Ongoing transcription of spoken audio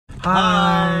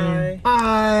Hi.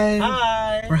 Hi.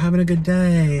 Hi. We're having a good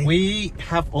day. We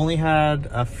have only had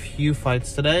a few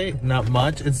fights today, not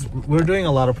much. We're doing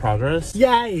a lot of progress.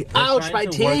 Yay. Ouch, my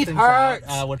teeth hurt.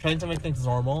 We're trying to make things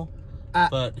normal,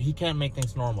 but he can't make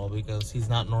things normal because he's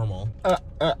not normal.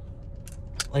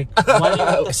 Like, why do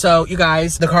you So, you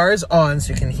guys, the car is on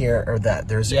so you can hear or that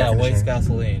there's waste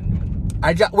gasoline.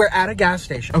 We're at a gas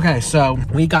station. Okay, so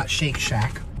we got Shake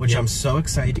Shack, which I'm so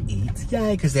excited to eat.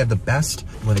 Yay, because they have the best,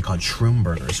 what they call shroom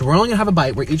burgers. So we're only gonna have a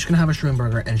bite. We're each gonna have a shroom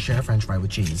burger and share a french fry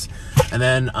with cheese. And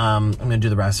then I'm gonna do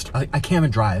the rest. I can't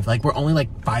even drive. Like, we're only like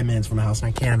 5 minutes from the house and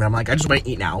I can't. And I'm like, I just want to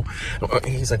eat now.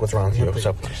 He's like, what's wrong with you?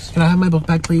 So, can I have my book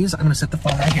bag, please? I'm gonna set the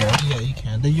phone right here. Yeah, you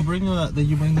can. Did you bring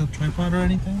the tripod or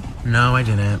anything? No, I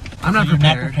didn't. I'm not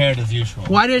prepared. You're not prepared as usual.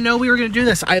 Well, I didn't know we were gonna do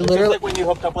this. I literally, just like when you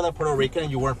hooked up with a Puerto Rican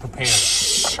and you weren't prepared.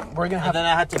 We're gonna have. And then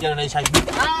I had to get an HIV.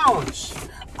 Ouch!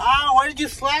 Ow! Why did you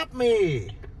slap me?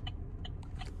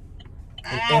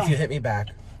 If you hit me back,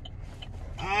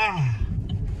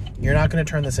 you're not gonna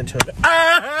turn this into a.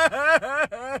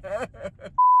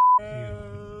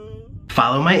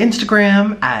 Follow my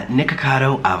Instagram at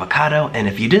Nikocado Avocado, and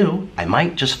if you do, I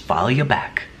might just follow you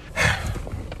back.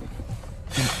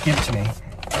 Give it to me.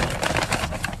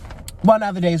 Well,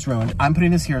 now the day's ruined. I'm putting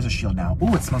this here as a shield now.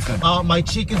 Ooh, it smells good. My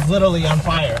cheek is literally on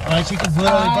fire. My cheek is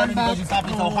literally burning because you slapped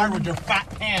me so hard with your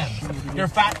fat hands. Your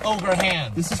fat ogre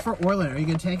hands. This is for Orlin. Are you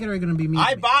gonna take it or are you gonna be mean?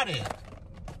 I bought it.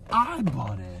 I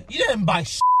bought it. You didn't buy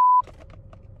shit.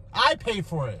 I paid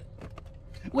for it.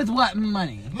 With what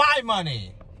money? My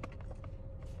money.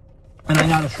 And I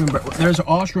got a shroom burger. There's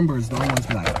all shroom burgers. The only ones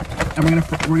for that. And we're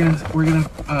gonna.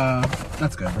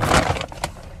 That's good.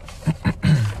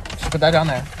 Just put that down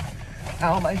there.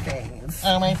 Ow, my face.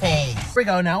 Oh, my face. Here we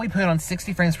go. Now we put it on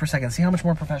 60 frames per second. See how much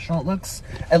more professional it looks?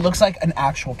 It looks like an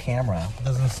actual camera. It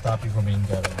doesn't stop you from being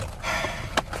ghetto.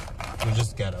 You're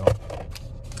just ghetto.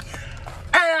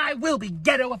 And I will be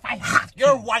ghetto if I have to.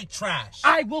 You're white trash.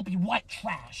 I will be white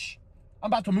trash.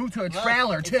 I'm about to move to a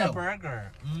trailer, too. It's a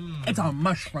burger. It's a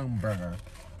mushroom burger.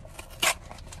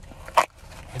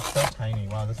 It's so tiny.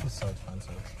 Wow, this was so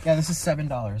expensive. Yeah, this is $7.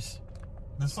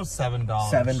 This was $7.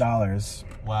 $7.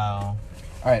 Wow.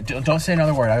 All right, don't say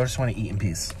another word. I just want to eat in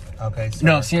peace. Okay.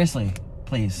 Sorry. No, seriously,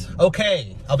 please.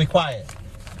 Okay, I'll be quiet.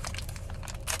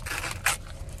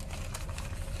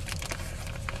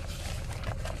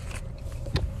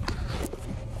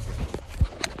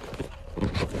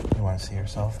 You want to see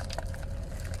yourself?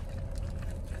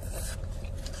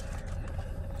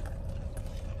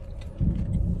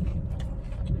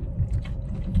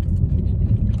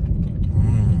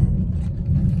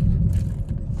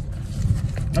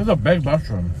 That's a big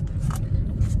mushroom.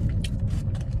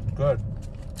 Good.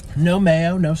 No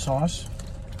mayo, no sauce.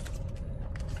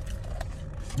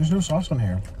 There's no sauce on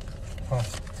here. Huh.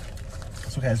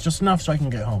 It's okay. It's just enough so I can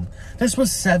get home. This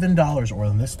was $7,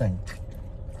 Orlin, this thing.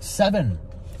 $7.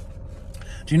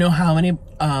 Do you know how many,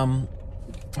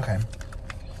 okay.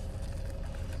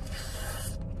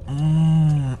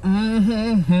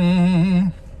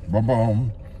 Bum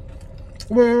bum.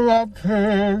 We're up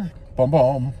here. Bum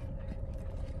bum.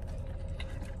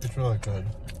 It's really good.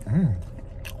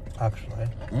 Actually.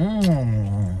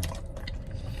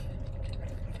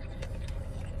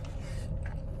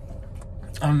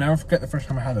 I'll never forget the first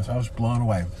time I had this. I was blown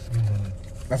away.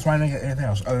 That's why I didn't get anything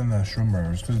else other than the shroom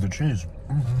burgers, because of the cheese.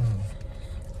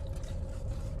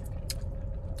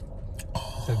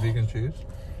 Is it vegan cheese?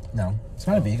 No, it's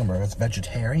not a vegan burger. It's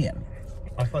vegetarian.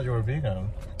 I thought you were vegan.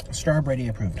 Star Brady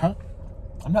approved, huh?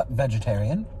 I'm not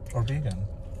vegetarian. Or vegan.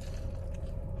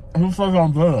 Who says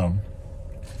I'm vegan?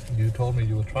 You told me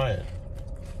you would try it.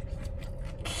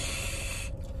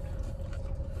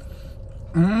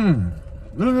 This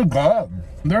is good.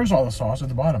 There's all the sauce at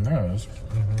the bottom. There it is.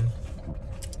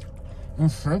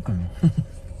 It's shaking.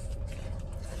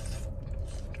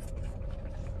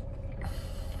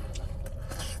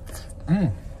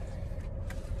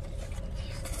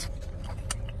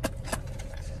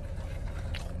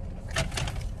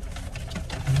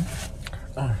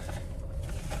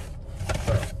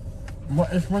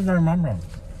 What is what I remember?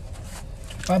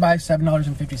 Bye-bye,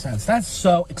 $7.50. That's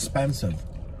so expensive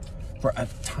for a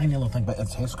tiny little thing, but it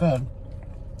tastes good.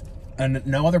 And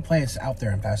no other place out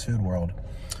there in fast food world.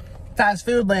 Fast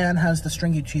food land has the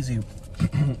stringy, cheesy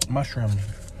mushroom.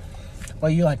 Well,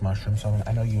 you like mushrooms, so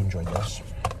I know you enjoyed this.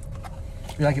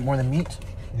 You like it more than meat?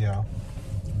 Yeah.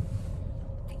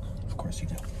 Of course you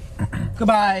do.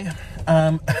 Goodbye.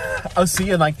 I'll see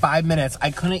you in like 5 minutes.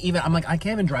 I couldn't even, I'm like, I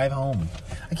can't even drive home.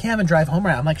 I can't even drive home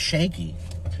right now. I'm like shaky.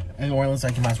 And Orlin's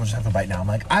like, you might as well just have a bite now. I'm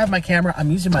like, I have my camera.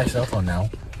 I'm using my cell phone now.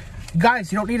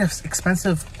 Guys, you don't need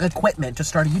expensive equipment to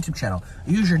start a YouTube channel.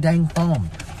 Use your dang phone.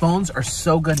 Phones are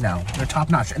so good now. They're top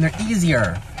notch and they're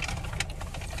easier.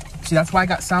 See, that's why I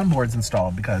got soundboards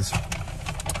installed, because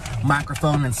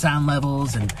microphone and sound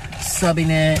levels and subbing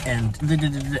it and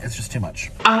it's just too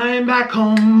much. I'm back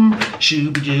home,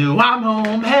 shooby-doo, I'm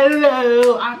home,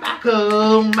 hello, I'm back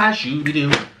home, my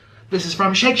shooby-doo. This is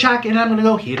from Shake Shack and I'm gonna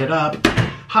go heat it up.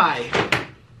 Hi.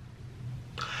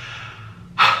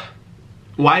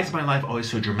 Why is my life always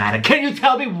so dramatic? Can you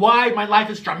tell me why my life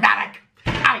is dramatic?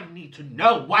 I need to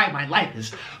know why my life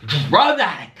is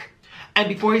dramatic. And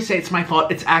before you say it's my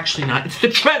fault, it's actually not. It's the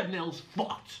treadmill's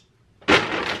fault.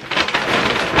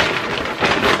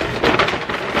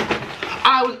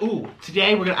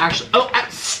 Today we're gonna actually,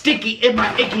 sticky in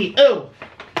my icky,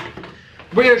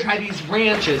 We're gonna try these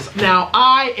ranches. Now,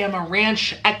 I am a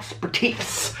ranch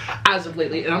expertise as of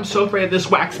lately, and I'm so afraid of this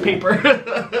wax paper.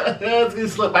 It's gonna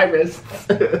slip my wrists.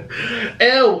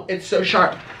 Ew, it's so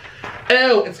sharp.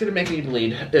 Ew, it's gonna make me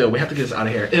bleed. Ew, we have to get this out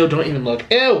of here. Ew, don't even look.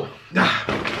 Ew.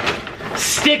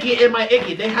 Sticky in my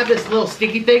icky. They have this little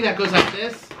sticky thing that goes like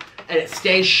this, and it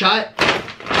stays shut,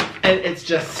 and it's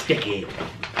just sticky.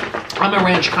 I'm a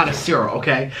ranch connoisseur,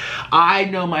 okay? I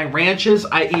know my ranches.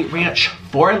 I eat ranch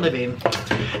for a living.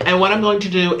 And what I'm going to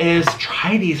do is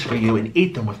try these for you and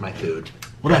eat them with my food.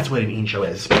 Well, that's what an eating show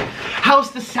is. How's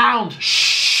the sound?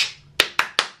 Shh.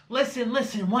 Listen,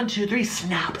 listen. 1, 2, 3.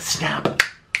 Snap, snap.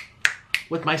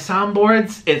 With my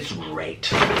soundboards, it's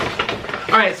great.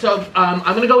 All right, so I'm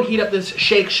going to go heat up this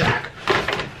Shake Shack.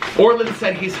 Orlin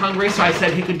said he's hungry, so I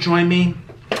said he could join me.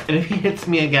 And if he hits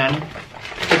me again,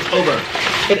 it's over.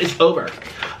 It is over.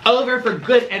 Over for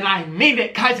good, and I mean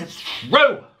it, guys. It's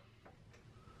true.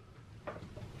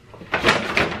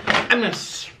 I'm gonna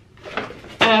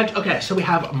add, okay, so we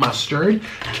have mustard,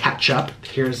 ketchup.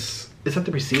 Is that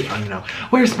the receipt? I don't know.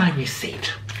 Where's my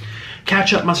receipt?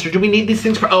 Ketchup, mustard. Do we need these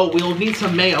things for, we'll need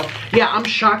some mayo. Yeah, I'm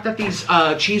shocked that these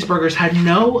cheeseburgers had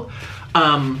no,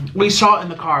 we saw it in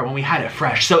the car when we had it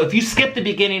fresh. So if you skip the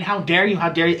beginning, how dare you,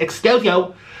 excuse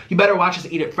you. You better watch us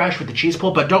eat it fresh with the cheese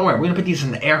pull, but don't worry, we're gonna put these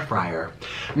in the air fryer.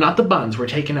 Not the buns, we're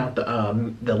taking out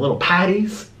the little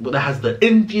patties that has the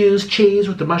infused cheese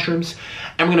with the mushrooms,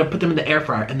 and we're gonna put them in the air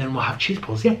fryer, and then we'll have cheese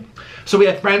pulls, yeah. So we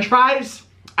have French fries.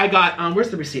 I got, where's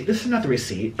the receipt? This is not the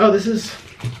receipt. Oh, this is,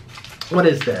 what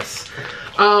is this?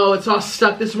 Oh, it's all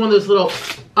stuck. This is one of those little,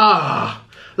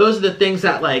 those are the things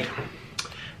that like,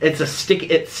 it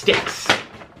sticks.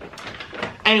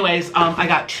 Anyways, I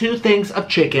got 2 things of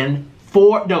chicken,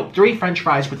 3 French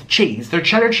fries with cheese. Their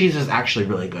cheddar cheese is actually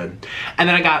really good. And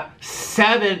then I got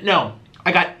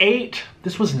 8,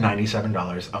 this was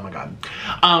 $97, oh my God.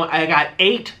 I got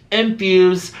 8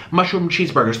 infused mushroom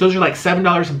cheeseburgers. Those are like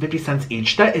 $7.50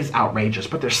 each. That is outrageous,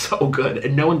 but they're so good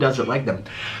and no one does it like them.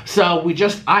 So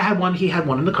I had one, he had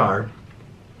one in the car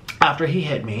after he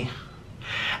hit me.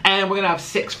 And we're gonna have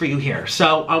 6 for you here.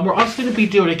 So we're also gonna be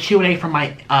doing a Q&A from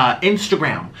my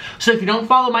Instagram. So if you don't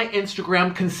follow my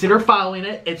Instagram, consider following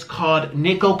it. It's called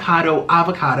Nikocado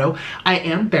Avocado. I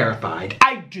am verified.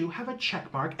 I do have a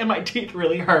check mark and my teeth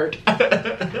really hurt. I'm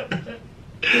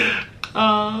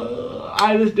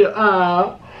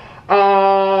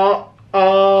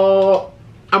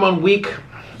on week,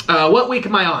 what week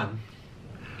am I on?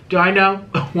 Do I know?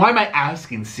 Why am I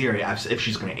asking Siri if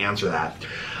she's gonna answer that?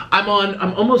 I'm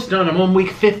almost done. I'm on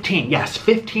week 15. Yes,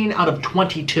 15 out of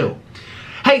 22.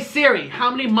 Hey Siri,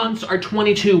 how many months are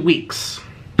 22 weeks?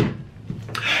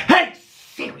 Hey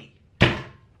Siri!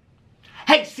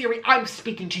 Hey Siri, I'm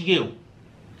speaking to you.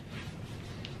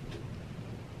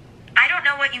 I don't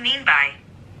know what you mean by,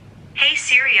 hey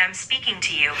Siri, I'm speaking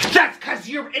to you. That's because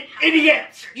you're an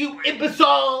idiot! You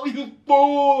imbecile! You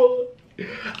fool!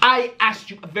 I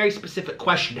asked you a very specific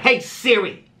question. Hey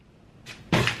Siri!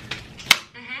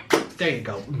 There you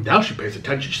go. Now she pays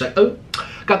attention. She's like, oh,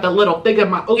 got the little thing in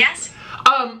my, oh. Yes?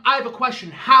 I have a question.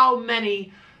 How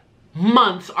many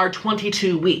months are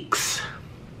 22 weeks?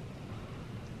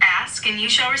 Ask and you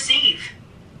shall receive.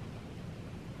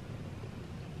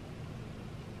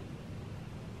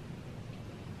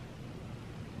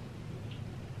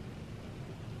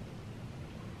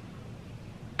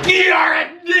 You're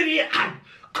an idiot! I'm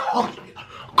calling you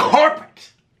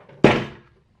corporate.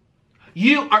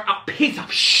 You are a piece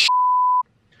of shit.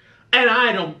 And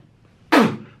I don't,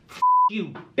 you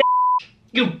bitch,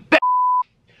 you bitch,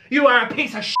 you are a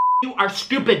piece of shit, you are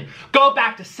stupid, go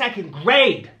back to 2nd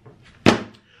grade,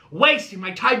 wasting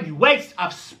my time, you waste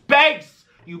of space,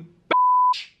 you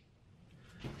bitch.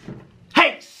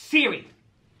 Hey Siri,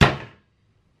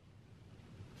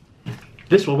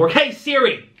 this will work. Hey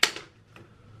Siri,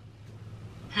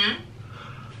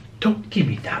 don't give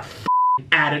me that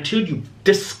attitude, you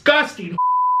disgusting.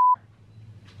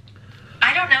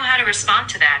 I don't know how to respond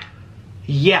to that.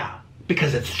 Yeah,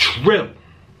 because it's true.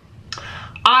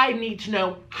 I need to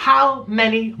know how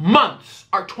many months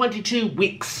are 22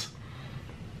 weeks.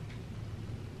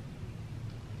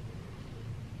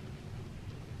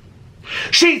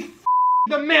 She's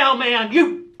the mailman.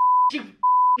 You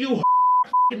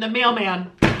the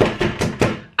mailman.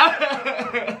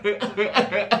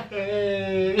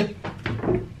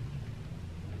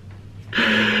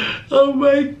 Oh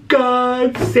my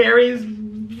God, Sari's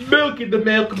milking the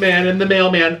milkman and the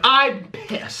mailman. I'm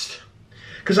pissed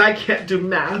because I can't do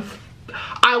math.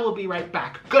 I will be right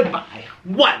back. Goodbye.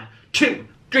 1, 2,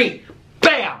 3,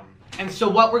 bam. And so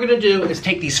what we're gonna do is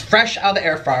take these fresh out of the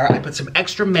air fryer. I put some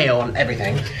extra mayo on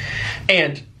everything.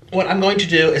 And what I'm going to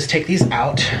do is take these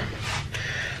out,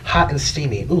 hot and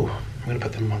steamy. Ooh, I'm gonna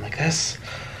put them on like this.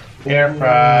 Air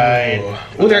fried.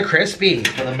 Ooh, they're crispy.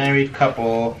 For the married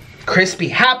couple. Crispy.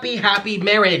 Happy, happy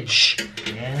marriage.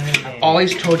 Yeah. I've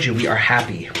always told you we are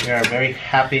happy. We are a very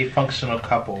happy, functional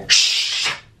couple.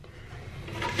 Shh.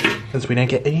 Since we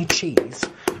didn't get any cheese,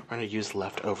 we're gonna use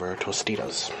leftover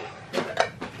Tostitos.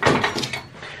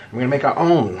 We're gonna make our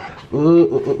own. Ooh,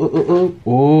 ooh, ooh, ooh, ooh,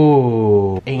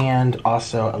 ooh. And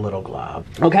also a little glob.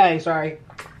 Okay, sorry.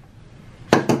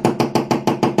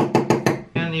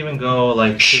 Can't even go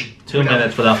like two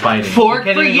minutes without fighting. Fork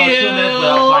we can't for even go 2 minutes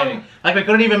without fighting. Like we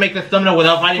couldn't even make this thumbnail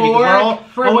without fighting because we're all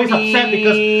always upset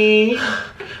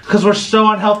because we're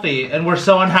so unhealthy and we're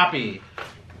so unhappy.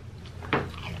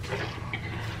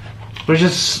 We're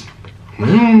just so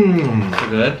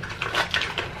good.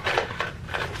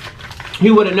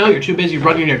 You wouldn't know, you're too busy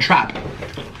running your trap.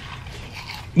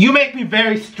 You make me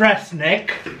very stressed,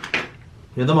 Nick.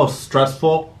 You're the most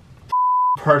stressful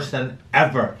person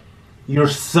ever. You're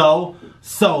so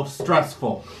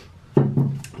stressful.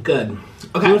 Good.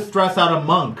 Okay. You stress out a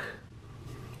monk.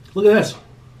 Look at this.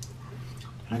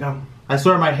 There I go. I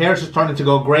swear my hair is just starting to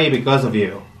go gray because of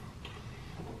you.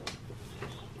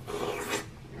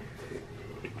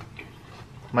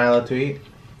 Am I allowed to eat?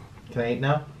 Can I eat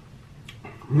now?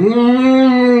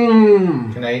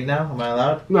 Mmm. Can I eat now? Am I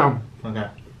allowed? No. Okay.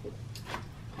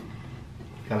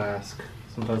 Gotta ask.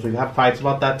 Sometimes we have fights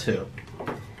about that too.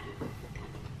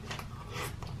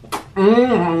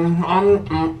 Mmm.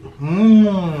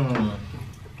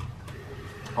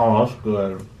 Oh, that's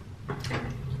good.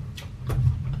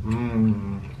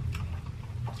 Mmm.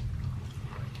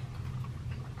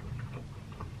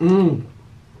 Mmm.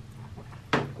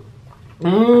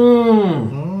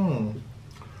 Mmm. Mmm.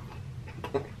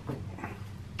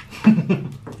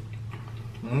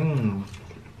 Mmm.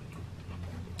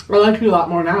 I like you a lot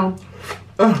more now.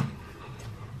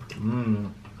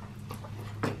 Mmm.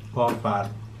 Well, bad.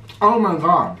 Oh my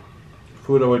God.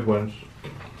 Food always wins.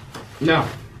 Yeah.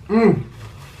 Mmm.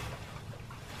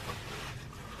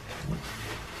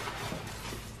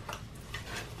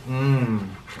 Mmm.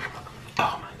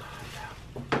 Oh my God,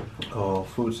 yeah. Oh,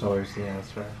 food's always the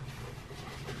answer.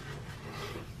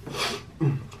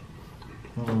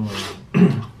 Mm.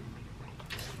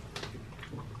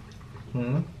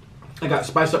 Hmm? I got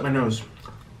spice up my nose.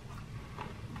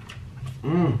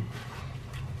 Mmm.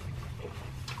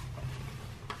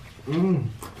 Mmm.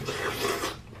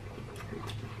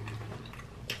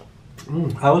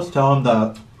 I always tell him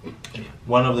that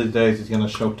one of these days he's gonna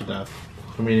choke to death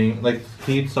from eating. Like,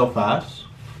 he eats so fast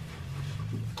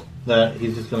that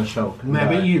he's just gonna choke. and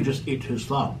Maybe die. you just eat too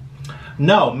slow.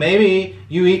 No, maybe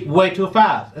you eat way too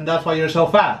fast, and that's why you're so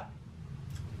fat.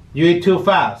 You eat too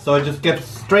fast, so it just gets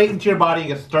straight into your body and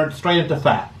gets turned straight into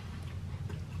fat.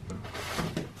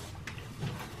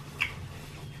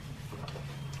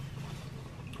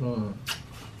 Hmm.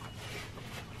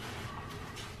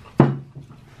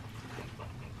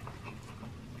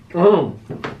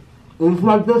 Use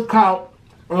my discount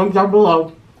link down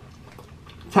below.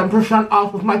 10%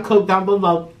 off with my code down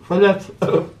below for this.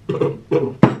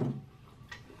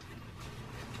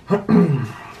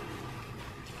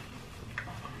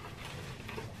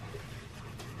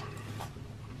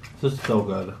 This is so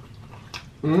good.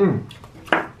 Mmm.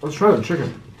 Let's try the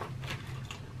chicken.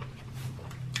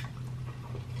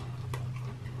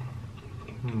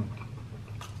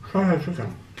 Try the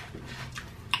chicken.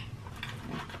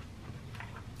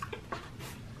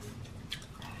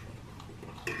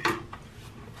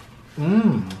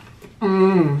 Mmm.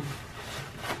 Mmm.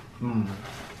 Mmm.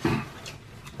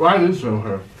 Why is this so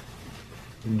hard?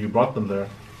 You brought them there.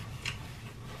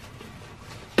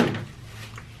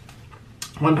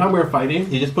 One time we were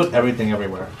fighting. You just put everything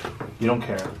everywhere. You don't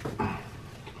care.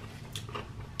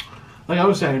 Like I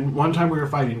was saying, one time we were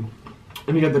fighting,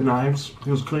 and he had the knives.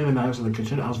 He was cleaning the knives in the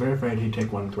kitchen. I was very afraid he'd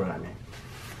take one and throw it at me.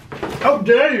 How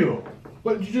dare you?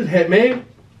 What, you just hit me?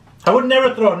 I would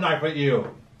never throw a knife at you.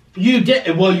 You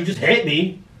did. Well, you just hit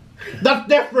me. That's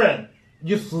different.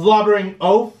 You slobbering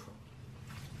oaf.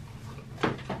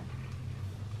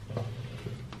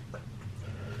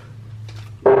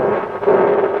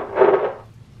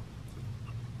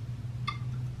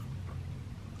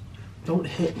 Don't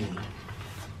hit me.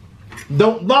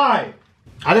 Don't lie.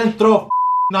 I didn't throw a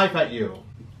knife at you.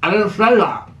 I didn't say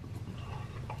that.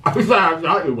 I said I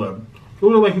thought you would.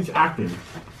 Look like he's acting.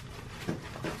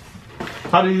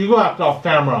 How did you act off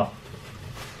camera?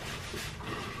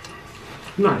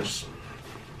 Nice.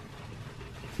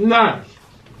 Nice.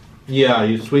 Yeah,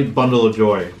 you sweet bundle of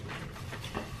joy.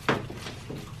 I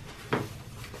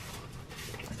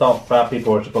thought fat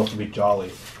people were supposed to be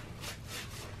jolly.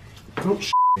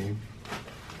 Don't me.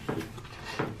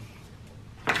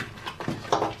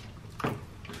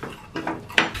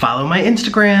 Follow my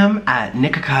Instagram at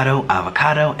Nikocado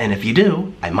Avocado, and if you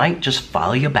do, I might just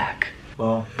follow you back.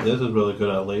 Well, this is really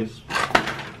good at least.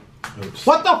 Oops.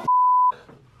 What the f?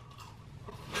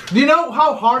 Do you know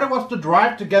how hard it was to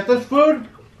drive to get this food?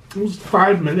 It was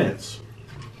 5 minutes.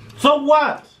 So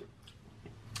what?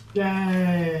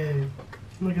 Yay.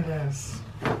 Look at this.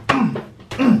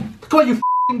 Look what you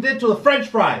f***ing did to the french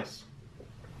fries.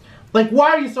 Like,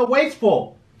 why are you so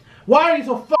wasteful? Why are you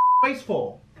so f***ing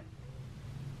wasteful?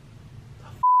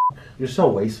 You're so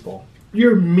wasteful.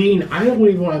 You're mean. I don't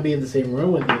even want to be in the same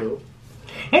room with you.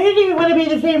 I didn't even want to be in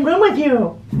the same room with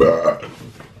you.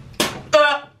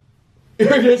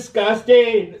 You're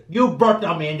disgusting. You burped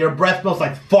on me and your breath smells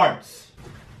like farts.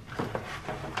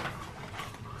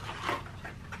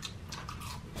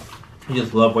 You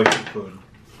just love wasting food.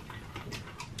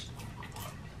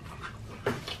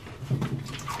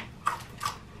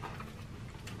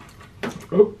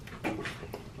 Oh.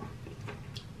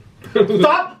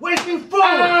 Stop wasting food!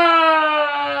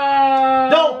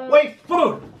 Don't waste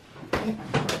food!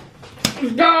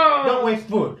 No. Don't waste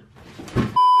food.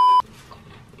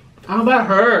 How that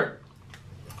hurt?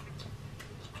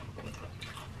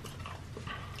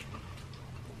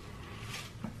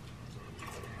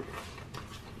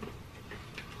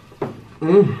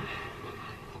 Mmm.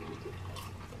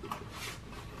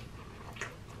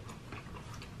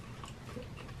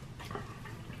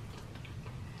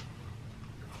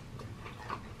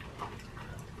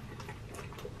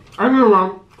 I don't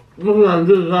know. Look at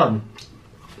this.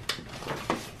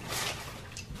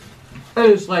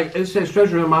 It's like it says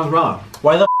treasure in my mouth raw.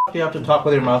 Why the f do you have to talk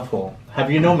with your mouth full?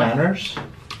 Have you no manners?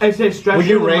 It says treasure. Were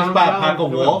you in raised my by a mouth pack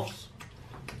of raw. wolves?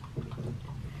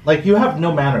 Like, you have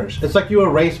no manners. It's like you were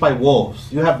raised by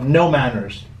wolves. You have no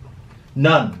manners.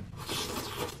 None.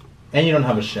 And you don't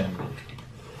have a shin.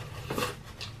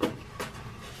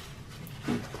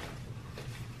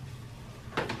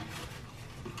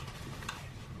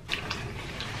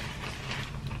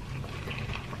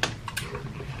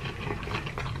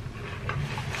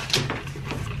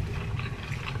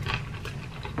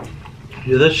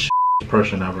 You're the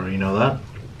person ever, you know that?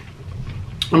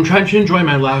 I'm trying to enjoy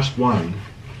my last one.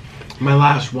 My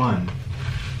last one.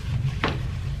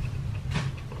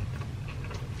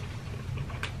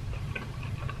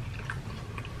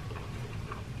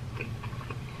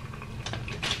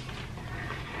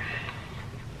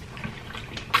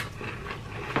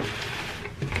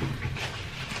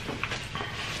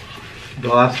 The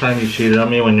last time you cheated on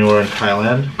me when you were in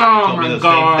Thailand, you Oh told me my the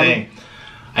God. same thing.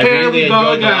 I Here really we go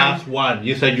enjoyed the again. last one.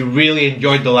 You said you really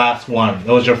enjoyed the last one. It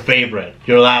was your favorite.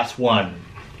 Your last one.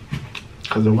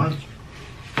 Because it was.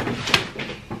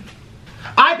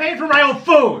 I paid for my own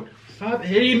food! Stop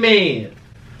hitting me.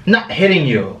 Not hitting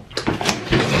you.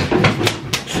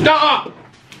 Stop!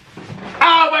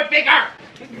 Oh, my finger!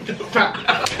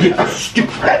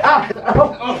 Stupid.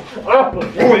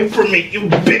 Away from me, you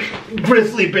big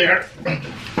grizzly bear.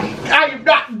 I'm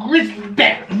not grizzly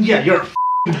bear. Yeah, you're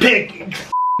a pig.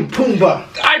 You Pumbaa.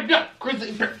 I'm not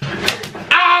grizzly bear.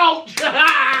 Ouch!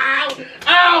 Ow!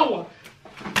 Ow!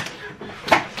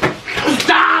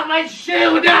 Stop my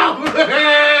shoe! No!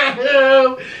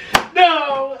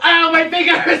 No! Ow! My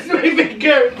finger hurts! My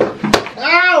finger!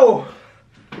 Ow!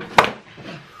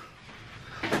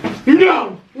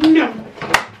 No! No!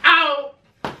 Ow!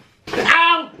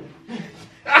 Ow!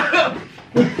 Ow!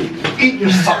 Eat your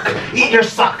suck. Eat your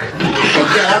suck.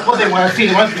 Yeah, that's what they want to see.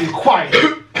 They want to be quiet.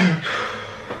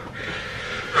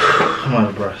 I'm out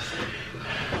of breath.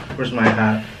 Where's my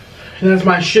hat? That's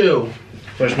my shoe.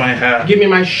 Where's my hat? Give me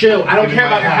my shoe. I don't Give me care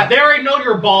my about your hat. hat. They already know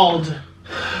you're bald.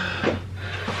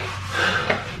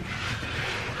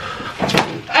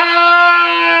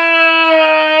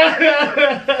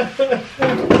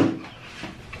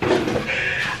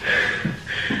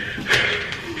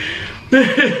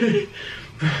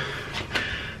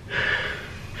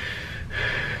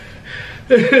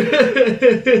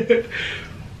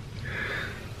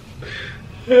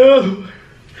 Oh.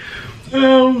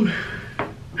 Oh.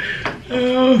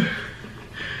 Oh.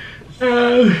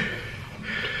 Oh.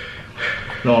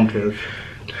 No one cares.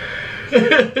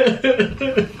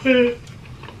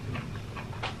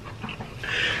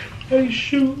 My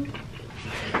shoe.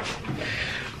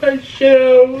 My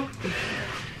shoe.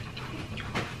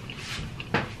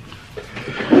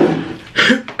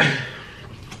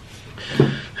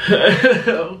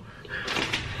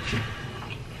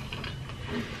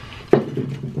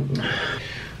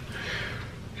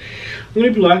 Let me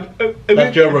black.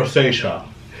 That's your rosacea.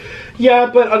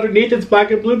 Yeah, but underneath it's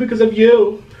black and blue because of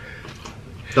you.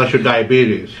 That's your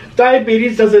diabetes.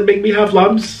 Diabetes doesn't make me have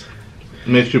lumps. It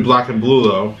makes you black and blue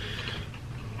though.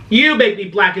 You make me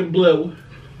black and blue.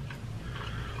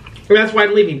 And that's why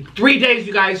I'm leaving. 3 days,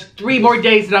 you guys. 3 more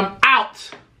days and I'm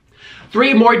out.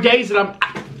 3 more days and I'm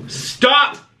out.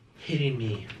 Stop hitting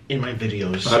me in my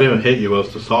videos. I didn't even hit you, it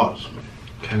was the sauce.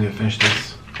 Okay, I'm gonna finish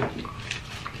this.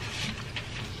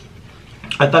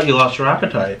 I thought you lost your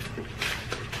appetite.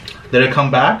 Did it come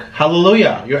back?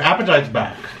 Hallelujah, your appetite's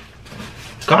back.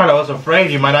 God, I was afraid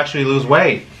you might actually lose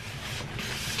weight.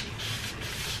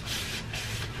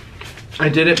 I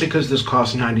did it because this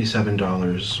costs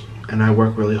 $97 and I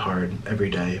work really hard every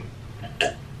day.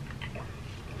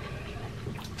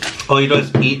 All you do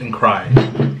is eat and cry.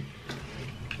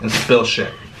 And spill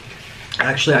shit.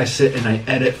 Actually, I sit and I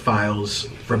edit files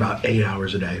for about 8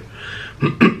 hours a day.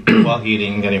 While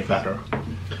eating and getting fatter.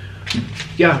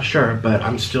 Yeah, sure, but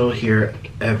I'm still here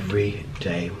every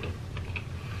day.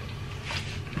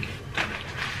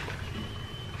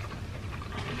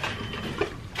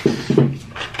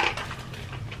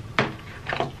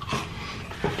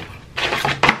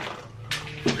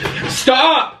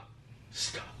 Stop!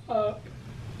 Stop.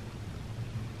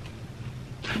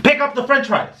 Pick up the french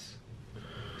fries.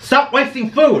 Stop wasting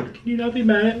food. Can you not be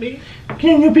mad at me?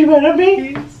 Can you be mad at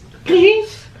me? Please?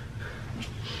 Please?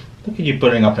 Look at you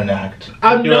putting up an act.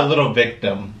 I'm You're not- a little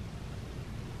victim.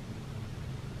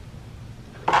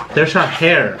 There's a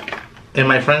hair in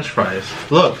my french fries.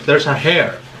 Look, there's a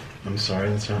hair. I'm sorry,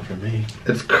 that's not for me.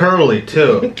 It's curly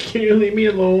too. Can you leave me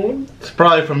alone? It's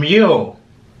probably from you.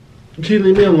 Can you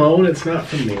leave me alone? It's not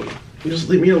for me. Just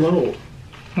leave me alone.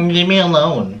 Leave me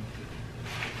alone.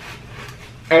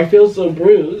 I feel so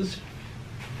bruised.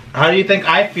 How do you think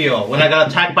I feel when I got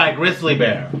attacked by a grizzly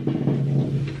bear?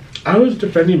 I was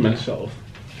defending myself.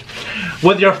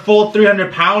 With your full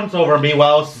 300 pounds over me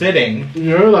while I was sitting.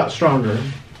 You're a lot stronger.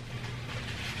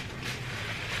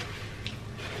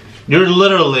 You're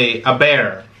literally a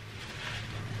bear.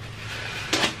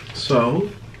 So?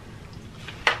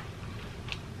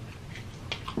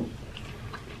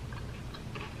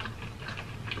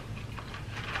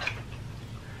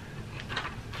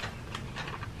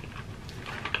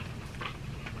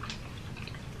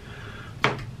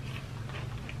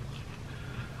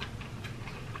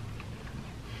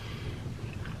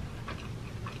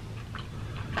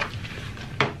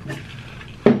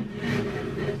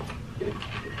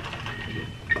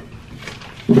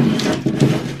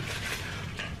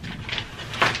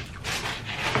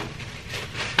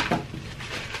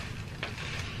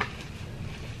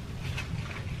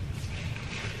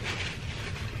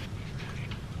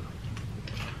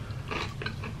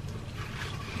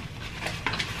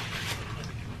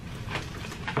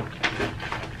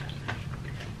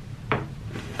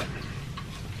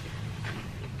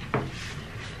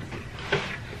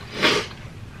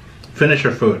 Finish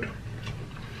your food.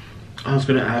 I was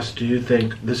gonna ask, do you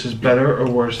think this is better or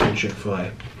worse than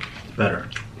Chick-fil-A? Better.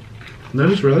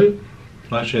 This really?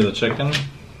 Actually, the chicken,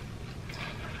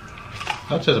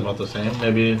 I'd say it's about the same.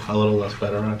 Maybe a little less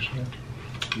better, actually.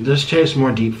 This tastes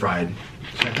more deep fried.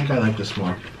 So I think I like this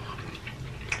more.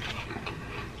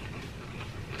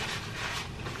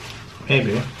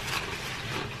 Maybe.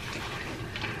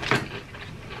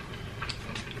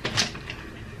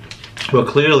 Well,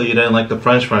 clearly you didn't like the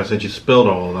french fries that you spilled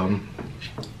all of them.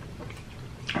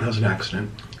 That was an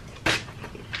accident.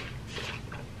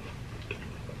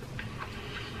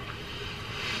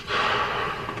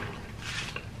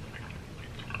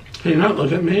 Can you not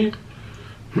look at me?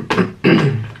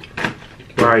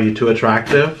 Why, are you too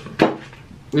attractive?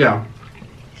 Yeah.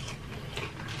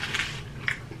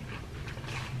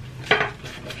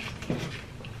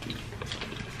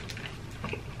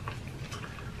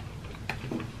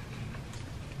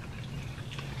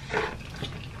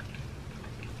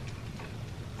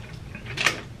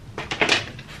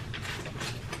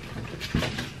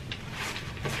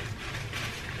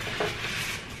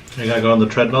 You gotta go on the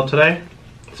treadmill today?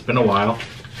 been a while.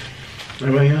 I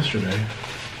went yesterday.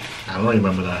 I don't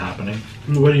remember that happening.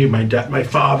 What are you, my dad, my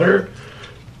father?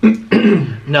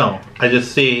 No, I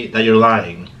just see that you're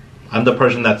lying. I'm the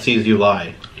person that sees you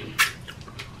lie.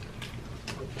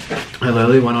 I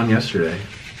literally went on yesterday.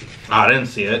 I didn't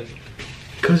see it.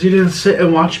 Because you didn't sit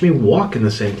and watch me walk in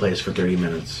the same place for 30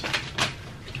 minutes.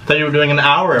 I thought you were doing an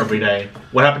hour every day.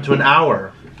 What happened to an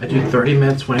hour? I do 30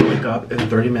 minutes when I wake up and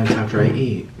 30 minutes after I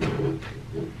eat.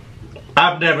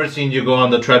 I've never seen you go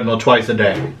on the treadmill twice a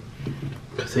day.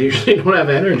 Because I usually don't have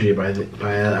energy by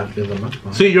after the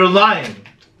mukbang. See, you're lying.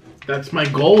 That's my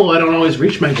goal. I don't always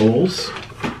reach my goals.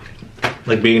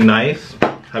 Like being nice?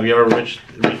 Have you ever reached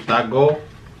that goal?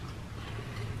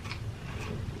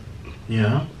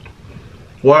 Yeah.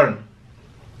 When?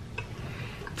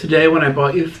 Today when I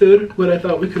bought you food, when I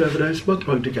thought we could have a nice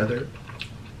mukbang together.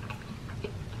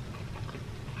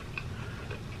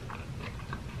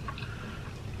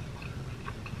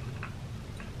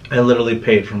 I literally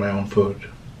paid for my own food.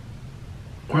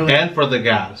 Orlin, And for the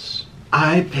gas.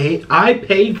 I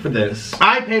paid for this.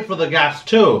 I paid for the gas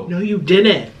too. No, you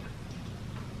didn't.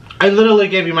 I literally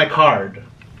gave you my card.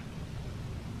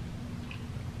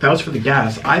 That was for the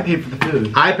gas. I paid for the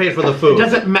food. I paid for the It food.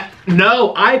 doesn't matter.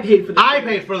 No, I paid for the I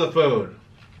paid for the food.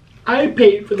 I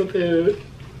paid for the food.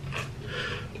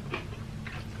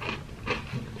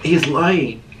 He's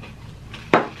lying.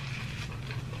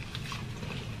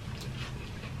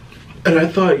 And I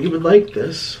thought you would like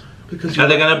this. Because Are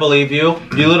they gonna believe you?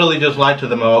 You literally just lied to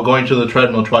them about going to the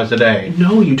treadmill twice a day.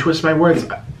 No, you twist my words.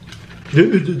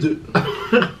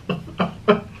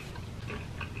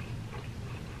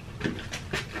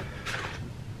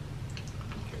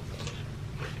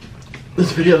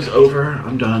 This video's over.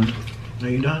 I'm done. Are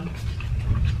you done?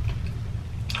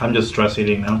 I'm just stress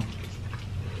eating now.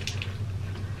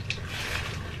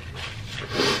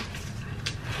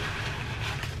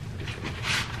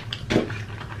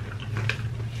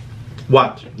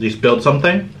 What? You spilled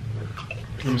something?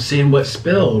 I'm seeing what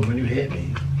spilled when you hit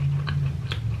me.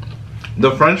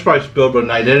 The french fries spilled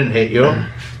when I didn't hit you.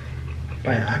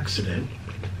 By accident.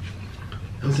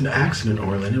 It was an accident,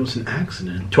 Orlin. It was an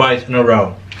accident. Twice in a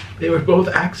row. They were both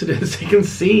accidents. They can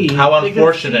see. How They can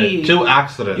unfortunate. see. 2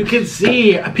 accidents. You can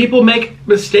see. People make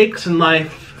mistakes in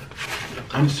life.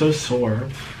 I'm so sore.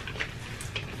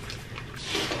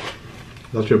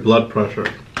 That's your blood pressure.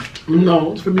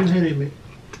 No, it's from you hitting me.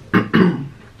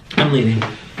 I'm leaving.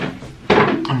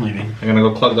 I'm leaving. You're gonna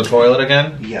go plug the toilet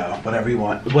again? Yeah, whatever you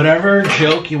want. Whatever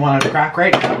joke you want to crack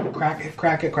right now. Crack it,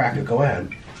 crack it, crack it. Go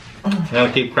ahead. You're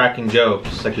gonna keep cracking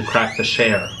jokes like you cracked the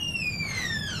share.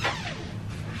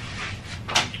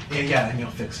 Yeah, and you'll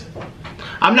fix it.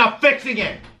 I'm not fixing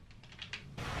it!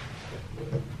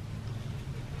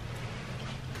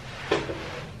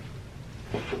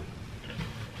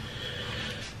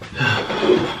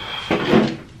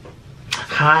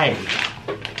 Hi.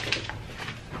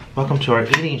 Welcome to our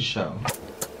eating show.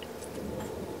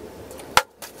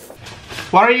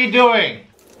 What are you doing?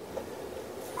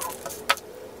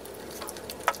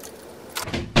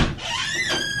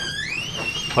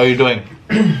 What are you doing?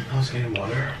 I was getting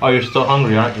water. Oh, you're still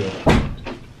hungry, aren't you?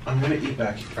 I'm gonna eat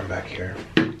from back here.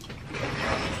 I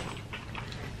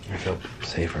feel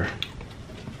safer.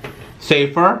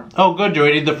 Safer? Oh, good. You're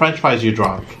eating the french fries you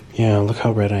dropped. Yeah, look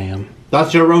how red I am.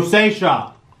 That's your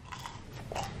rosacea.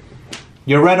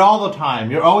 You're red all the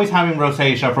time. You're always having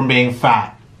rosacea from being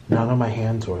fat. Not on my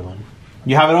hands, Orlin.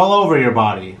 You have it all over your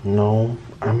body. No,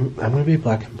 I'm gonna be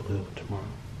black and blue tomorrow.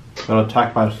 Got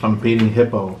attacked by some beating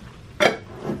hippo.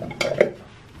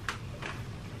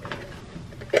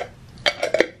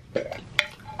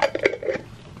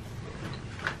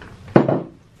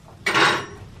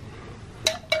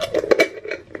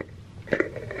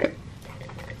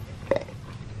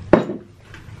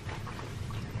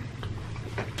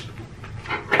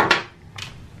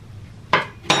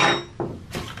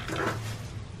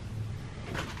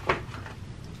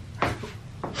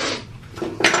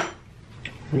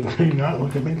 Can you not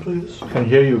look at me, please? I can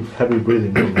hear you heavy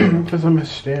breathing. Because I'm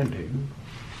standing.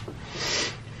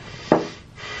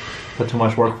 That too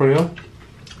much work for you?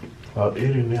 About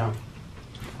eating now.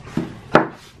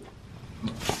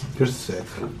 You're sick.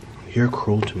 You're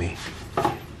cruel to me.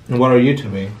 And what are you to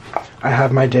me? I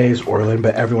have my days, Orlin,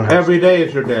 but everyone has... Every day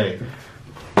is your day.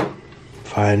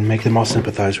 Fine, make them all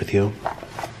sympathize with you.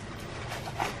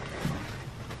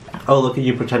 Oh, look at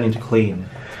you pretending to clean.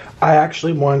 I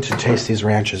actually wanted to taste these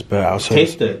ranches, but also...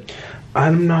 Taste it.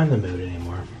 I'm not in the mood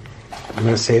anymore. I'm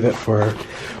going to save it for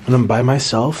when I'm by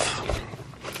myself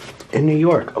in New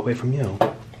York, away from you.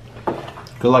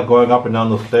 Good luck going up and down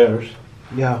those stairs.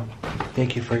 Yeah,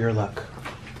 thank you for your luck.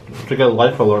 To get a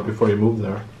life alert before you move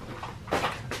there.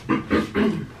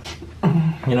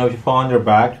 You know, if you fall on your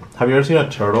back, have you ever seen a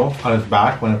turtle on its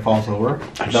back when it falls over?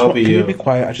 That would be can you. you be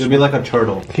quiet? You'd be like a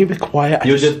turtle. Can you be quiet?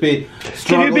 You'd just be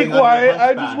struggling. Can you be quiet? On your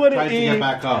I just want to trying eat. to get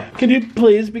back up. Can you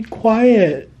please be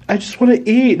quiet? I just want to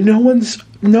eat. No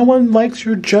one likes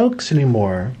your jokes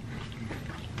anymore.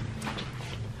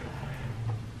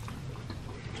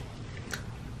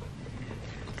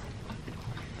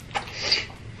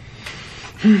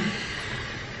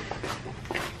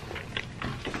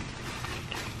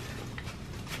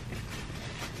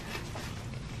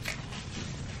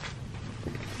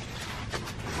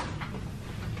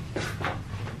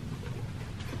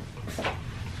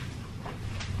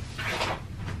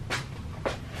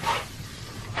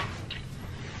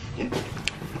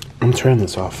 I'm turning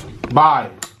this off. Bye.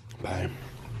 Bye.